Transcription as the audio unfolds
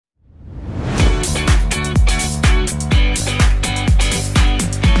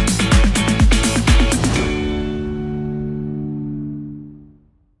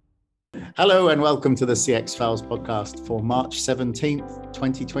Hello and welcome to the CX Files podcast for March 17th,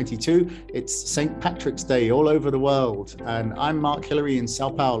 2022. It's St. Patrick's Day all over the world, and I'm Mark Hillary in Sao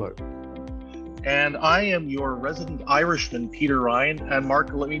Paulo. And I am your resident Irishman, Peter Ryan. And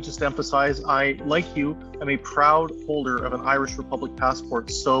Mark, let me just emphasize, I, like you, am a proud holder of an Irish Republic passport.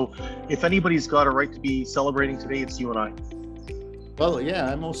 So if anybody's got a right to be celebrating today, it's you and I. Well,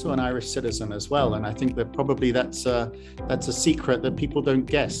 yeah, I'm also an Irish citizen as well, and I think that probably that's a secret that people don't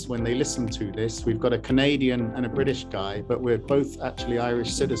guess when they listen to this. We've got a Canadian and a British guy, but we're both actually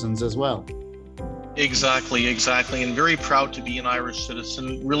Irish citizens as well. Exactly. And very proud to be an Irish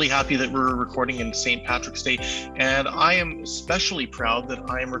citizen. Really happy that we're recording in St. Patrick's Day. And I am especially proud that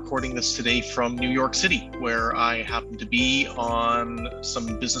I am recording this today from New York City, where I happen to be on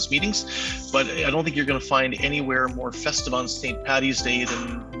some business meetings. But I don't think you're going to find anywhere more festive on St. Patty's Day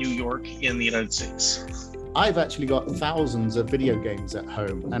than New York in the United States. I've actually got thousands of video games at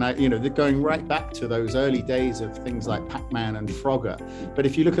home, and they're going right back to those early days of things like Pac-Man and Frogger. But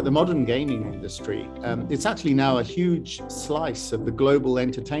if you look at the modern gaming industry, it's actually now a huge slice of the global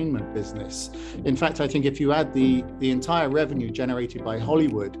entertainment business. In fact, I think if you add the entire revenue generated by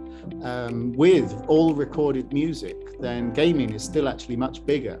Hollywood with all recorded music, then gaming is still actually much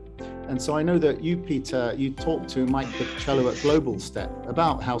bigger. And so I know that you, Peter, you talked to Mike Pipicello at GlobalStep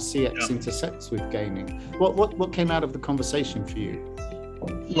about how CX intersects with gaming. What came out of the conversation for you?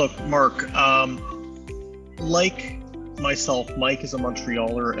 Look, Mark, like myself, Mike is a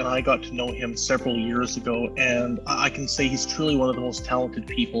Montrealer, and I got to know him several years ago, and I can say he's truly one of the most talented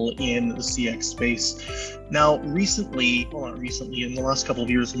people in the CX space. Now, in the last couple of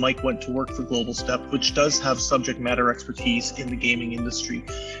years, Mike went to work for GlobalStep, which does have subject matter expertise in the gaming industry.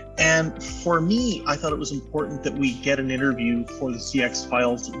 And for me, I thought it was important that we get an interview for the CX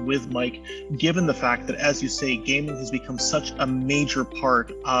Files with Mike, given the fact that, as you say, gaming has become such a major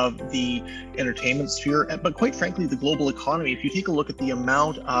part of the entertainment sphere, but quite frankly, the global economy. If you take a look at the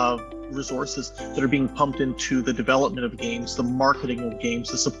amount of resources that are being pumped into the development of games, the marketing of games,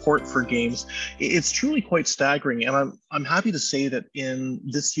 the support for games, it's truly quite staggering. And I'm happy to say that in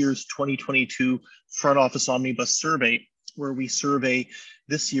this year's 2022 Front Office Omnibus Survey, where we survey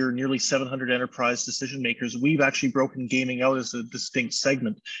this year nearly 700 enterprise decision makers, we've actually broken gaming out as a distinct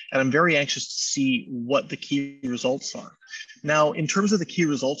segment. And I'm very anxious to see what the key results are. Now, in terms of the key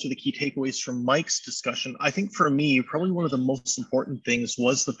results or the key takeaways from Mike's discussion, I think for me, probably one of the most important things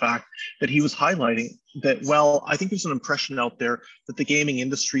was the fact that he was highlighting that, well, I think there's an impression out there that the gaming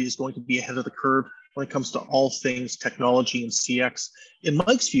industry is going to be ahead of the curve when it comes to all things technology and CX. In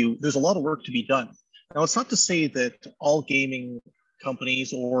Mike's view, there's a lot of work to be done. Now, it's not to say that all gaming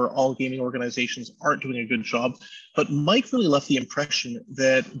companies or all gaming organizations aren't doing a good job, but Mike really left the impression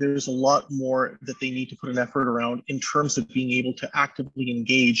that there's a lot more that they need to put an effort around in terms of being able to actively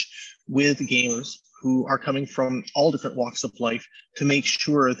engage with gamers who are coming from all different walks of life to make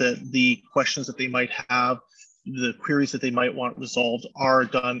sure that the questions that they might have, the queries that they might want resolved, are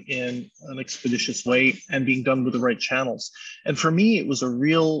done in an expeditious way and being done with the right channels. And for me, it was a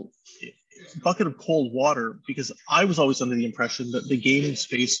real bucket of cold water, because I was always under the impression that the gaming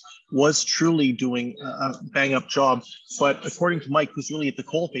space was truly doing a bang up job. But according to Mike, who's really at the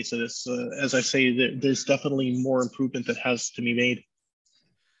coal face of this, as I say, there's definitely more improvement that has to be made.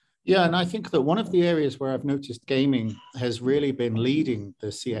 Yeah, and I think that one of the areas where I've noticed gaming has really been leading the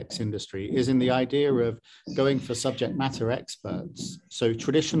CX industry is in the idea of going for subject matter experts. So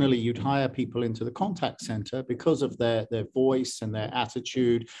traditionally, you'd hire people into the contact center because of their voice and their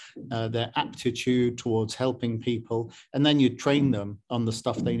attitude, their aptitude towards helping people, and then you'd train them on the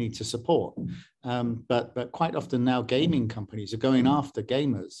stuff they need to support. But quite often now gaming companies are going after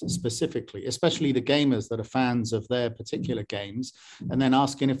gamers specifically, especially the gamers that are fans of their particular games, and then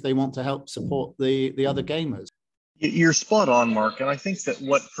asking if they want to help support the other gamers. You're spot on, Mark. And I think that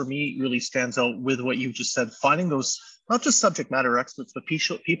what for me really stands out with what you've just said, finding those not just subject matter experts, but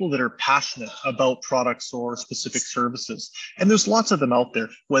people that are passionate about products or specific services. And there's lots of them out there,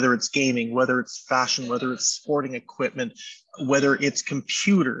 whether it's gaming, whether it's fashion, whether it's sporting equipment, whether it's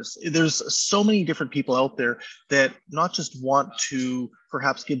computers. There's so many different people out there that not just want to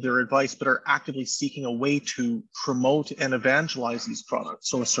perhaps give their advice, but are actively seeking a way to promote and evangelize these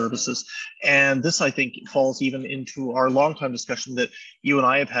products or services. And this, I think, falls even into our longtime discussion that you and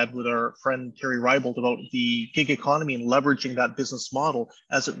I have had with our friend Terry Reibold about the gig economy and leveraging that business model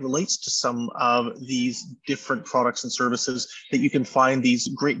as it relates to some of these different products and services that you can find these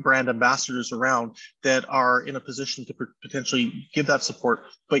great brand ambassadors around that are in a position to potentially give that support,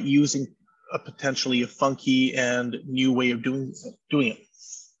 but using potentially a funky and new way of doing it.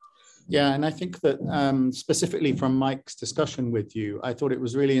 Yeah, and I think that specifically from Mike's discussion with you, I thought it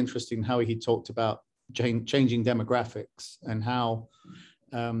was really interesting how he talked about changing demographics and how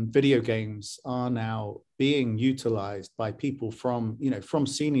video games are now being utilized by people from, from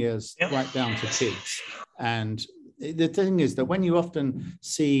seniors right down to kids. And the thing is that when you often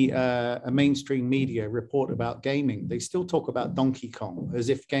see a mainstream media report about gaming, they still talk about Donkey Kong as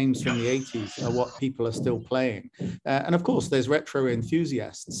if games from the 80s are what people are still playing. And of course, there's retro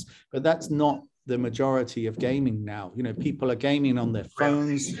enthusiasts, but that's not the majority of gaming now. People are gaming on their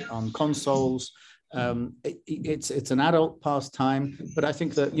phones, on consoles. It's an adult pastime, but I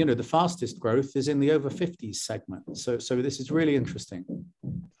think that the fastest growth is in the over 50s segment. So this is really interesting.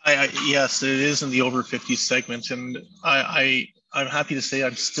 Yes, it is in the over 50s segment, and I'm happy to say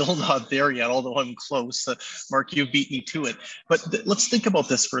I'm still not there yet, although I'm close. Mark, you beat me to it. But let's think about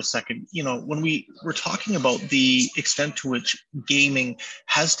this for a second. When we're talking about the extent to which gaming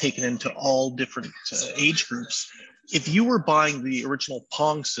has taken into all different age groups. If you were buying the original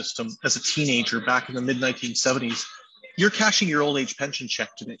Pong system as a teenager back in the mid-1970s, you're cashing your old age pension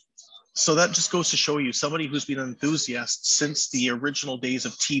check today. So that just goes to show you somebody who's been an enthusiast since the original days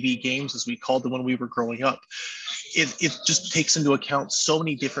of TV games, as we called them when we were growing up. It just takes into account so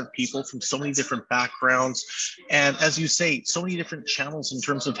many different people from so many different backgrounds. And as you say, so many different channels in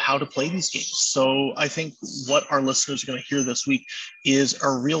terms of how to play these games. So I think what our listeners are going to hear this week is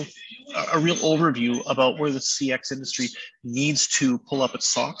a real overview about where the CX industry needs to pull up its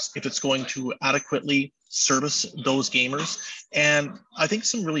socks if it's going to adequately service those gamers. And I think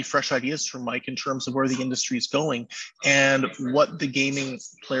some really fresh ideas from Mike in terms of where the industry is going and what the gaming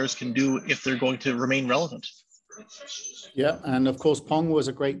players can do if they're going to remain relevant. Yeah, and of course, Pong was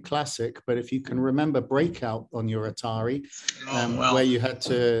a great classic, but if you can remember Breakout on your Atari, where you had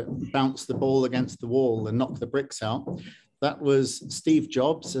to bounce the ball against the wall and knock the bricks out, that was Steve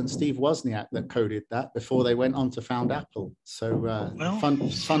Jobs and Steve Wozniak that coded that before they went on to found Apple. So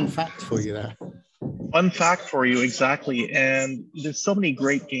fun fact for you there. Fun fact for you, exactly. And there's so many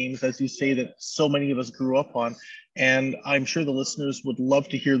great games, as you say, that so many of us grew up on. And I'm sure the listeners would love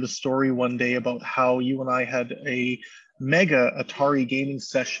to hear the story one day about how you and I had a mega Atari gaming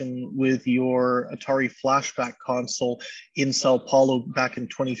session with your Atari flashback console in Sao Paulo back in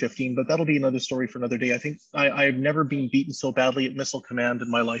 2015. But that'll be another story for another day. I think I've never been beaten so badly at Missile Command in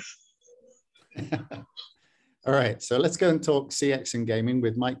my life. All right, so let's go and talk CX and gaming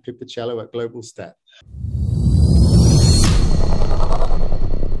with Mike Pipicello at GlobalStep.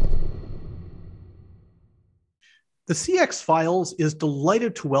 The CX Files is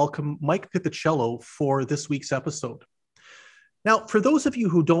delighted to welcome Mike Pipicello for this week's episode. Now, for those of you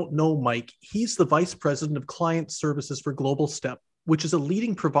who don't know Mike, he's the Vice President of Client Services for GlobalStep, which is a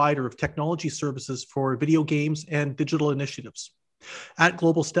leading provider of technology services for video games and digital initiatives. At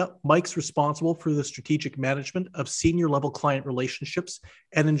GlobalStep, Mike's responsible for the strategic management of senior-level client relationships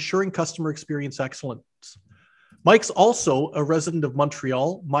and ensuring customer experience excellence. Mike's also a resident of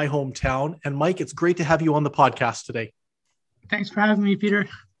Montreal, my hometown. And Mike, it's great to have you on the podcast today. Thanks for having me, Peter.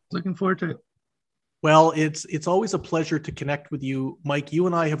 Looking forward to it. Well, it's always a pleasure to connect with you. Mike, you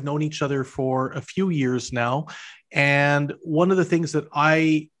and I have known each other for a few years now. And one of the things that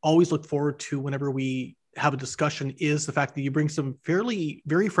I always look forward to whenever we have a discussion is the fact that you bring some very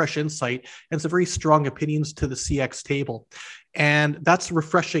fresh insight and some very strong opinions to the CX table. And that's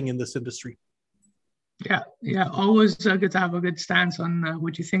refreshing in this industry. Yeah. Always good to have a good stance on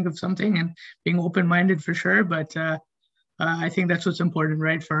what you think of something and being open-minded for sure. But I think that's what's important,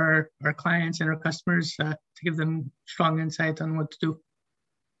 right, for our clients and our customers to give them strong insight on what to do.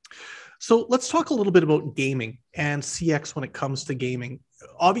 So let's talk a little bit about gaming and CX when it comes to gaming.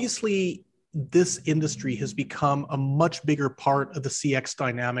 Obviously, this industry has become a much bigger part of the CX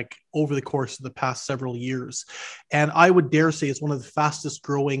dynamic over the course of the past several years. And I would dare say it's one of the fastest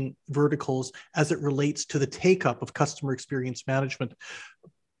growing verticals as it relates to the take-up of customer experience management.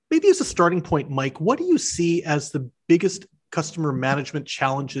 Maybe as a starting point, Mike, what do you see as the biggest customer management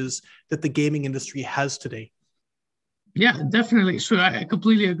challenges that the gaming industry has today? Yeah, definitely. So I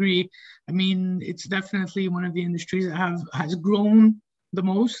completely agree. I mean, it's definitely one of the industries that has grown the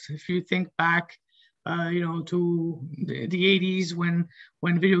most. If you think back, to the 80s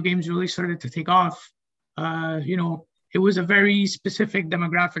when video games really started to take off, it was a very specific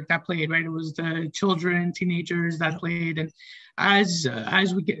demographic that played, right? It was the children, teenagers that played. And as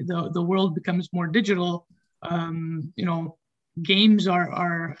we get the world becomes more digital, games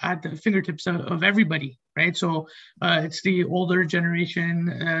are at the fingertips of everybody, right? So it's the older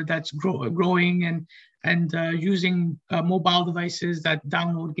generation that's growing and using mobile devices that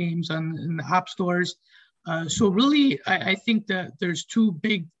download games in the app stores. So really, I think that there's two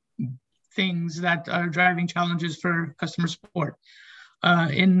big things that are driving challenges for customer support.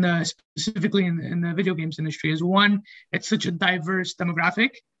 Specifically in the video games industry is one, it's such a diverse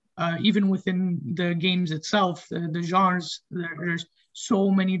demographic. Even within the games itself, the genres, there's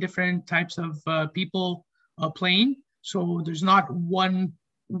so many different types of people playing. So there's not one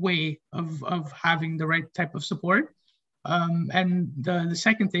way of having the right type of support. And the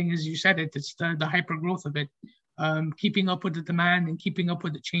second thing is, you said it, it's the hyper growth of it. Keeping up with the demand and keeping up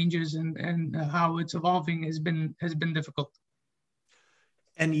with the changes and how it's evolving has been difficult.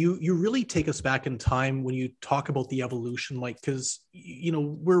 And you really take us back in time when you talk about the evolution, like, because, you know,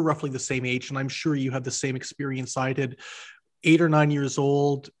 we're roughly the same age, and I'm sure you have the same experience I did. 8 or 9 years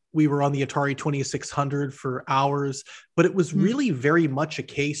old, we were on the Atari 2600 for hours, but it was really very much a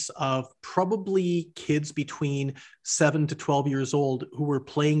case of probably kids between 7 to 12 years old who were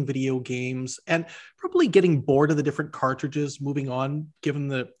playing video games and probably getting bored of the different cartridges, moving on, given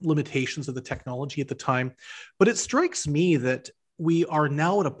the limitations of the technology at the time. But it strikes me that we are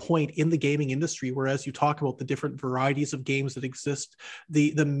now at a point in the gaming industry where, as you talk about the different varieties of games that exist,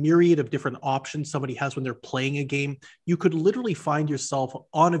 the myriad of different options somebody has when they're playing a game, you could literally find yourself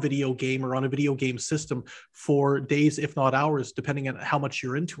on a video game or on a video game system for days, if not hours, depending on how much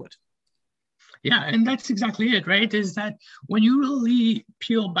you're into it. Yeah, and that's exactly it, right? Is that when you really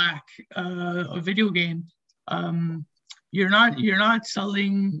peel back a video game, you're not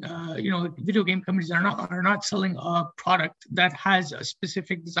selling, video game companies are not selling a product that has a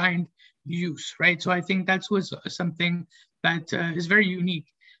specific designed use, right? So I think that was something that is very unique.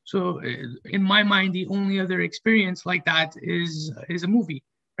 So in my mind, the only other experience like that is a movie,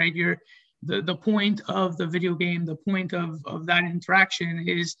 right? The point of the video game, the point of that interaction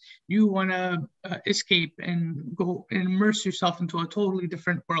is you want to escape and go and immerse yourself into a totally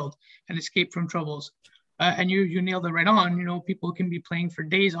different world and escape from troubles. And you nailed it right on. You know, people can be playing for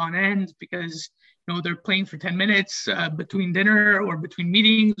days on end because, you know, they're playing for 10 minutes between dinner or between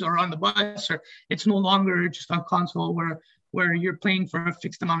meetings or on the bus, or it's no longer just on console where you're playing for a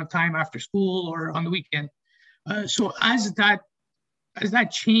fixed amount of time after school or on the weekend. So as that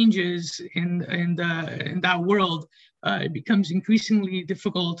changes in that world, it becomes increasingly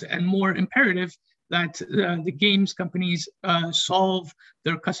difficult and more imperative that the games companies solve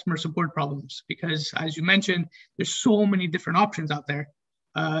their customer support problems, because, as you mentioned, there's so many different options out there.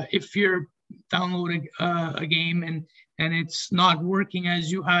 If you're downloading a game and it's not working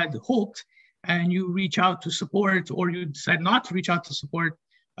as you had hoped, and you reach out to support, or you decide not to reach out to support,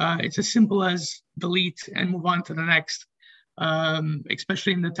 it's as simple as delete and move on to the next.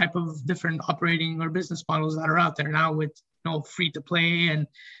 Especially in the type of different operating or business models that are out there now, with, you know, free to play and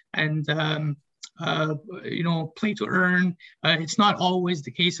play to earn. It's not always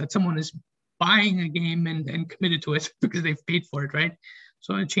the case that someone is buying a game and committed to it because they've paid for it, right?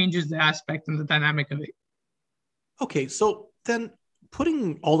 So it changes the aspect and the dynamic of it. Okay, so then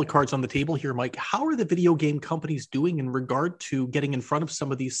putting all the cards on the table here, Mike, how are the video game companies doing in regard to getting in front of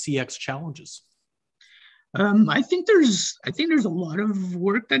some of these CX challenges? I think there's a lot of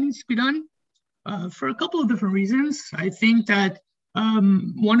work that needs to be done for a couple of different reasons. I think that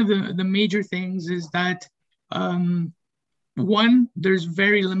one of the major things is that one, there's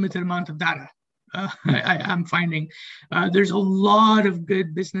very limited amount of data. I'm finding there's a lot of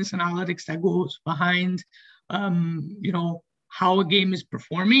good business analytics that goes behind how a game is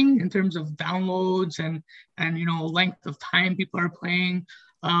performing in terms of downloads and length of time people are playing.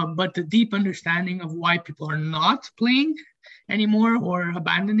 But the deep understanding of why people are not playing anymore or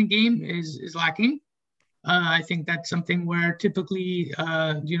abandon the game is lacking. I think that's something where typically,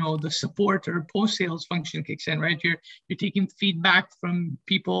 the support or post-sales function kicks in, right? You're taking feedback from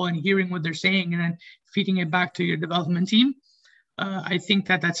people and hearing what they're saying and then feeding it back to your development team. I think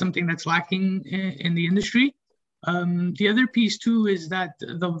that's something that's lacking in the industry. The other piece too is that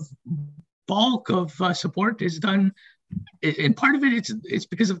the bulk of support is done, and part of it it's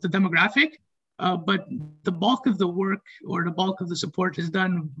because of the demographic, but the bulk of the work or the bulk of the support is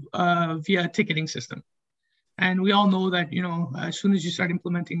done via a ticketing system. And we all know that, as soon as you start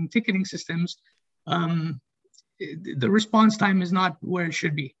implementing ticketing systems, the response time is not where it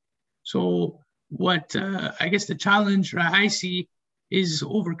should be. So what I guess the challenge I see is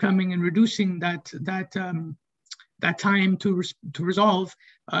overcoming and reducing that time to resolve,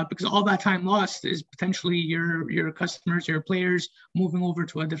 because all that time lost is potentially your customers, your players moving over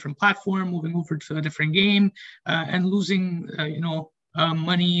to a different platform, moving over to a different game, and losing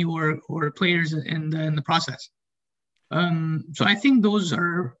money or players in the process. So I think those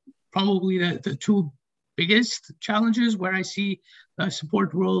are probably the two biggest challenges where I see the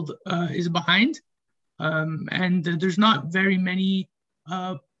support world is behind, and there's not very many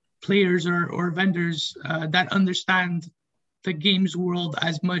players or vendors that understand the games world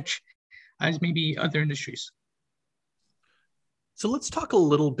as much as maybe other industries. So let's talk a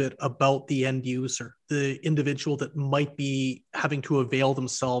little bit about the end user, the individual that might be having to avail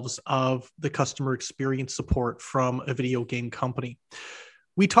themselves of the customer experience support from a video game company.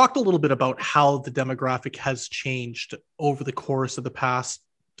 We talked a little bit about how the demographic has changed over the course of the past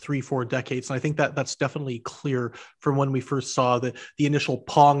 3-4 decades. And I think that that's definitely clear from when we first saw the initial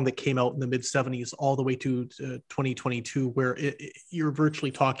Pong that came out in the mid 70s all the way to 2022, where you're virtually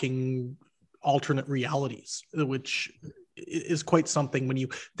talking alternate realities, which is quite something when you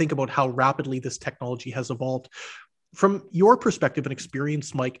think about how rapidly this technology has evolved. From your perspective and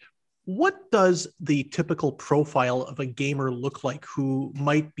experience, Mike, what does the typical profile of a gamer look like who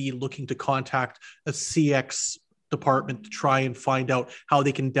might be looking to contact a CX department to try and find out how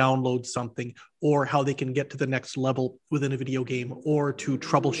they can download something or how they can get to the next level within a video game or to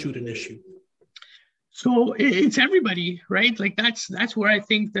troubleshoot an issue? So it's everybody, right? Like that's where I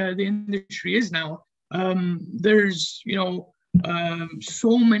think the industry is now. There's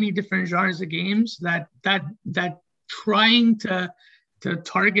so many different genres of games that trying to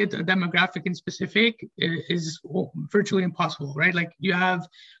target a demographic in specific is virtually impossible, right? Like you have,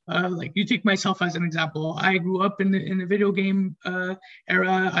 like you take myself as an example. I grew up in the video game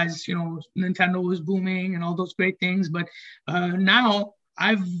era, as Nintendo was booming and all those great things, but now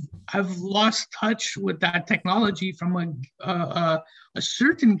I've lost touch with that technology from a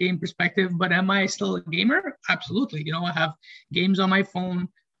certain game perspective. But am I still a gamer? Absolutely. I have games on my phone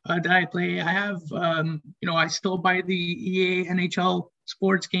that I play. I have, I still buy the EA NHL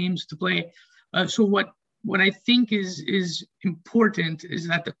sports games to play. So what I think is important is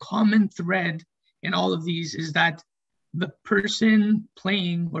that the common thread in all of these is that the person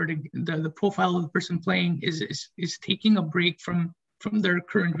playing or the profile of the person playing is taking a break from their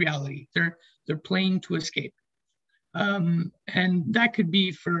current reality. They're playing to escape. And that could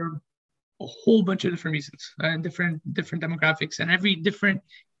be for a whole bunch of different reasons, different demographics, and every different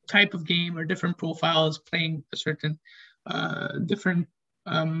type of game or different profile is playing a certain different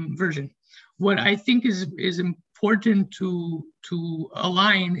version. What I think is important to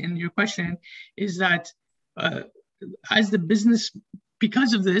align in your question is that as the business,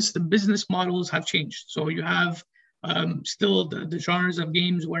 because of this, the business models have changed. So you have still the genres of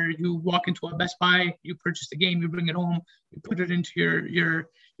games where you walk into a Best Buy, you purchase the game, you bring it home, you put it into your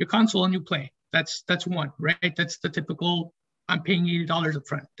console and you play. That's one, right? That's the typical, I'm paying $80 up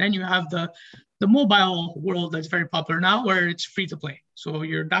front. Then you have the mobile world that's very popular now where it's free to play. So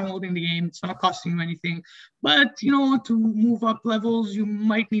you're downloading the game, it's not costing you anything. But to move up levels, you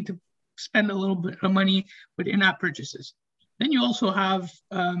might need to spend a little bit of money with in-app purchases. Then you also have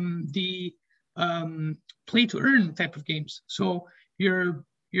the play to earn type of games. So you're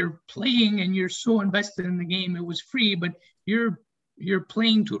playing and you're so invested in the game, it was free, but you're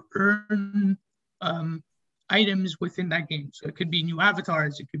playing to earn items within that game. So it could be new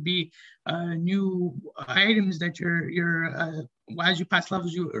avatars, it could be new items that you're as you pass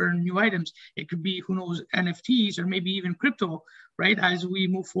levels, you earn new items. It could be, who knows, NFTs or maybe even crypto, right? As we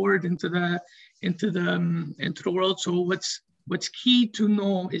move forward into the world. So what's key to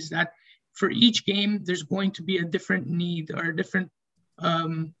know is that for each game, there's going to be a different need or a different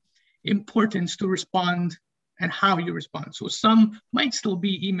importance to respond and how you respond. So some might still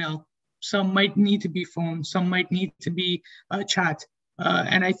be email, some might need to be phone, some might need to be chat.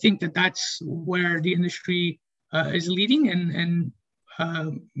 And I think that's where the industry is leading and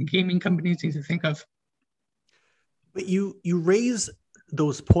gaming companies need to think of. But you raise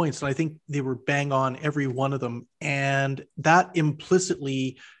those points, and I think they were bang on, every one of them. And that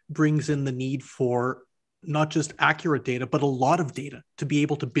implicitly brings in the need for not just accurate data, but a lot of data to be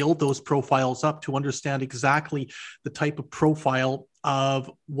able to build those profiles up, to understand exactly the type of profile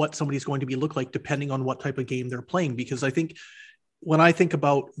of what somebody's going to be look like depending on what type of game they're playing. Because I think when I think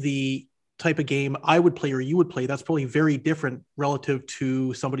about the type of game I would play or you would play, that's probably very different relative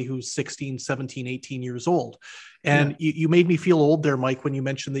to somebody who's 16, 17, 18 years old. And yeah, you made me feel old there, Mike, when you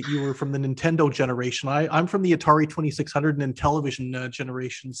mentioned that you were from the Nintendo generation. I'm from the Atari 2600 and Intellivision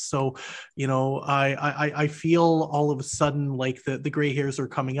generation. So, I feel all of a sudden like the gray hairs are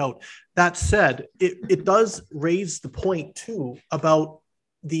coming out. That said, it does raise the point too about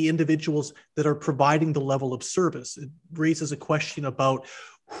the individuals that are providing the level of service. It raises a question about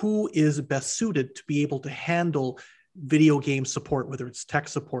who is best suited to be able to handle video game support, whether it's tech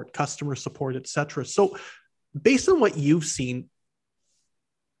support, customer support, etc. So based on what you've seen,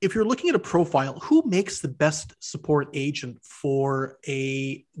 if you're looking at a profile, who makes the best support agent for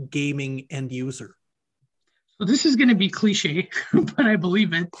a gaming end user? So this is going to be cliche, but I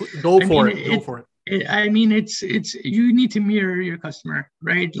believe it. Go for it. I mean, it's you need to mirror your customer,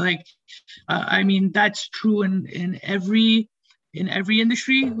 right? Like, I mean, that's true in every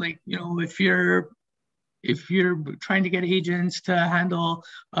industry. Like, you know, if you're trying to get agents to handle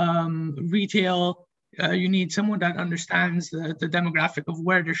retail, you need someone that understands the demographic of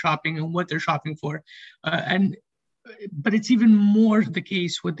where they're shopping and what they're shopping for, but it's even more the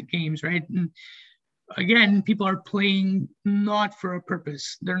case with the games, right? And again, people are playing not for a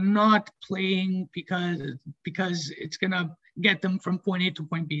purpose. They're not playing because it's gonna get them from point A to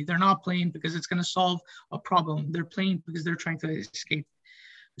point B. They're not playing because it's gonna solve a problem. They're playing because they're trying to escape.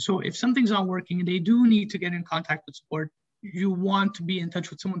 So if something's not working and they do need to get in contact with support, you want to be in touch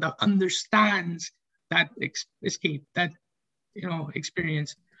with someone that understands that escape, that, you know,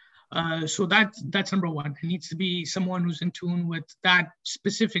 experience. So that's number one. It needs to be someone who's in tune with that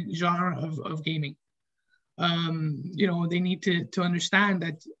specific genre of gaming. You know, they need to understand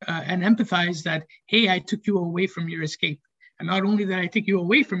that and empathize that, hey, I took you away from your escape. And not only that I take you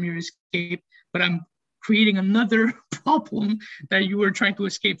away from your escape, but I'm creating another problem that you were trying to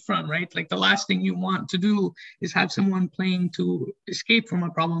escape from, right? Like the last thing you want to do is have someone playing to escape from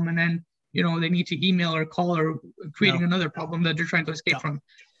a problem and then, you know, they need to email or call or creating another problem that they're trying to escape from.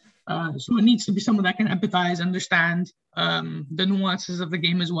 So it needs to be someone that can empathize, understand the nuances of the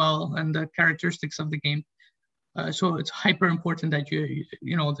game as well and the characteristics of the game. So it's hyper important that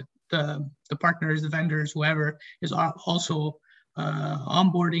you know, the partners, the vendors, whoever is also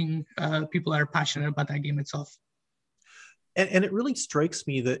onboarding people that are passionate about that game itself. And it really strikes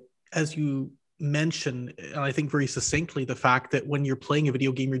me that, as you mentioned, and I think very succinctly, the fact that when you're playing a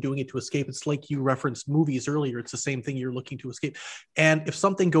video game, you're doing it to escape. It's like you referenced movies earlier. It's the same thing. You're looking to escape. And if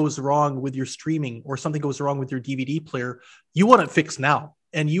something goes wrong with your streaming or something goes wrong with your DVD player, you want it fixed now.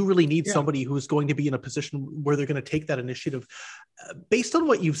 And you really need somebody who's going to be in a position where they're going to take that initiative. Based on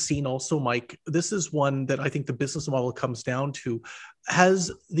what you've seen also, Mike, this is one that I think the business model comes down to.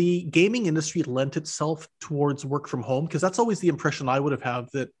 Has the gaming industry lent itself towards work from home? Because that's always the impression I would have had,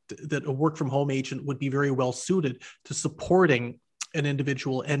 that a work from home agent would be very well suited to supporting an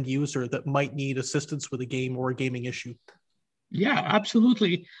individual end user that might need assistance with a game or a gaming issue. Yeah,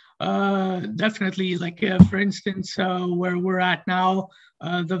 absolutely. Definitely. Like, for instance, where we're at now,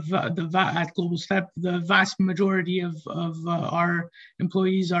 at GlobalStep, the vast majority of our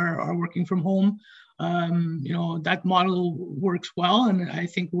employees are working from home. You know, that model works well, and I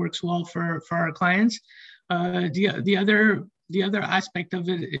think works well for our clients. The other aspect of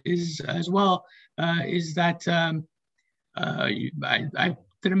it is as well is that I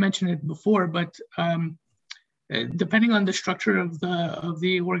didn't mention it before, but depending on the structure of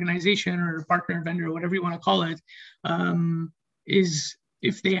the organization or partner, vendor, whatever you want to call it, is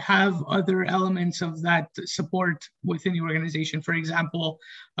if they have other elements of that support within the organization. For example,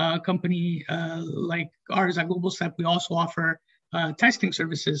 a company like ours at GlobalStep, we also offer testing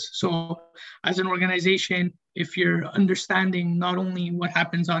services. So as an organization, if you're understanding not only what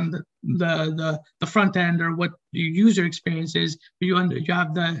happens on the front end or what your user experience is, but you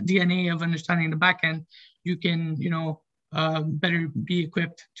have the DNA of understanding the back end, you can, you know, better be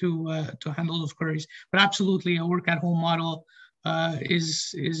equipped to handle those queries. But absolutely, a work at home model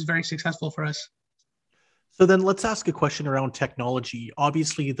is very successful for us. So then let's ask a question around technology.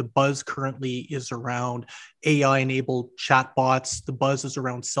 Obviously, the buzz currently is around AI-enabled chatbots. The buzz is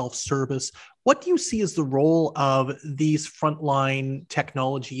around self-service. What do you see as the role of these frontline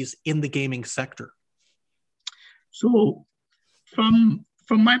technologies in the gaming sector? So from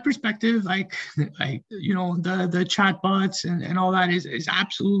my perspective, like you know, the chatbots and all that is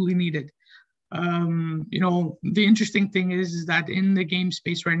absolutely needed. You know, the interesting thing is that in the game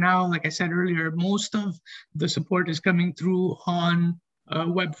space right now, like I said earlier, most of the support is coming through on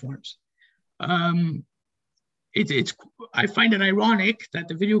web forms. I find it ironic that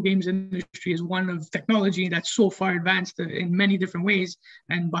the video games industry is one of technology that's so far advanced in many different ways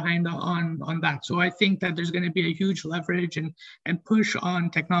and behind on that. So I think that there's going to be a huge leverage and push on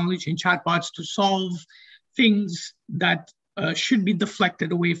technology and chatbots to solve things that should be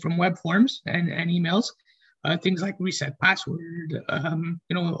deflected away from web forms and emails. Things like reset password, you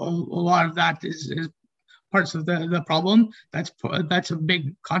know, a lot of that is parts of the problem. That's a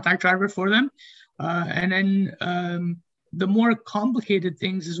big contact driver for them. And then the more complicated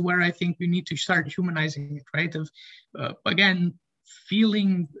things is where I think we need to start humanizing it, right? Of again,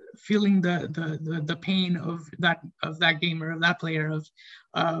 feeling the pain of that gamer, of that player.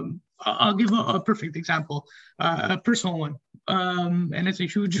 I'll give a perfect example, a personal one, and it's a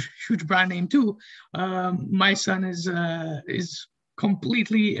huge brand name too. My son is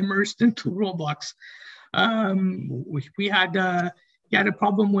completely immersed into Roblox. We had he had a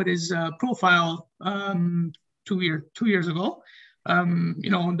problem with his profile 2 years ago.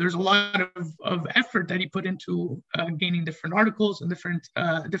 There's a lot of effort that he put into gaining different articles and different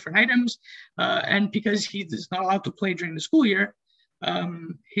items, and because he is not allowed to play during the school year,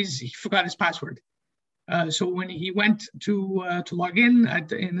 he forgot his password. So when he went to log in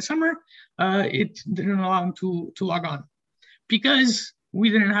in the summer, it didn't allow him to log on because he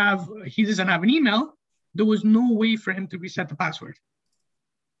doesn't have an email. There was no way for him to reset the password.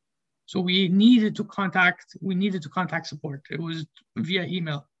 So we needed to contact support. It was via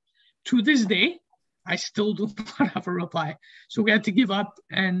email. To this day, I still do not have a reply. So we had to give up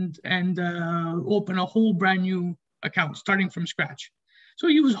and open a whole brand new account, starting from scratch. So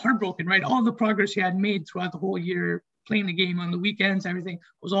he was heartbroken, right? All the progress he had made throughout the whole year, playing the game on the weekends, everything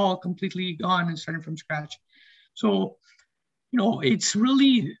was all completely gone and starting from scratch. So, it's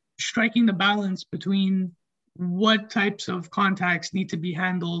really striking the balance between what types of contacts need to be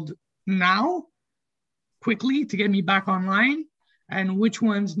handled now, quickly, to get me back online, and which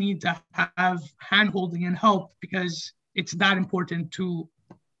ones need to have hand-holding and help because it's that important to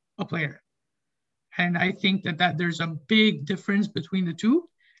a player. And I think that there's a big difference between the two,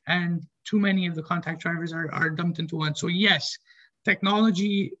 and too many of the contact drivers are dumped into one. So yes,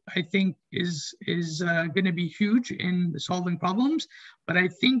 technology, I think, is going to be huge in solving problems, but I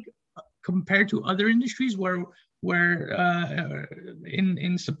think compared to other industries where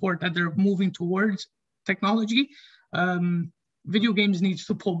in support that they're moving towards technology, video games needs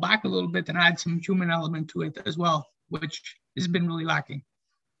to pull back a little bit and add some human element to it as well, which has been really lacking.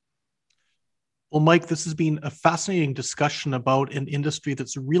 Well, Mike, this has been a fascinating discussion about an industry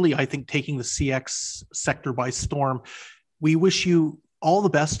that's really, I think, taking the CX sector by storm. We wish you all the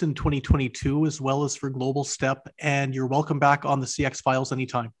best in 2022, as well as for GlobalStep, and you're welcome back on the CX Files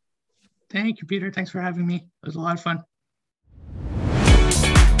anytime. Thank you, Peter. Thanks for having me. It was a lot of fun.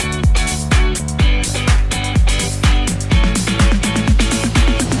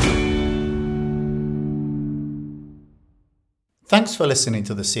 Thanks for listening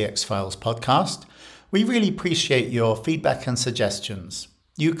to the CX Files podcast. We really appreciate your feedback and suggestions.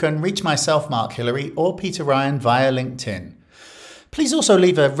 You can reach myself, Mark Hillary, or Peter Ryan via LinkedIn. Please also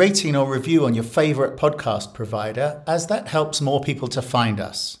leave a rating or review on your favorite podcast provider, as that helps more people to find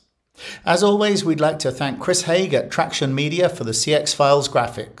us. As always, we'd like to thank Chris Haig at Traction Media for the CX Files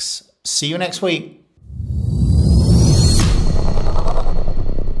graphics. See you next week.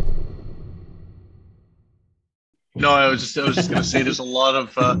 No, I was just going to say there's a lot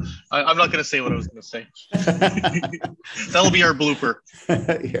of, I'm not going to say what I was going to say. That'll be our blooper.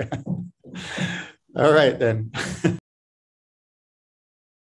 Yeah. All right, then.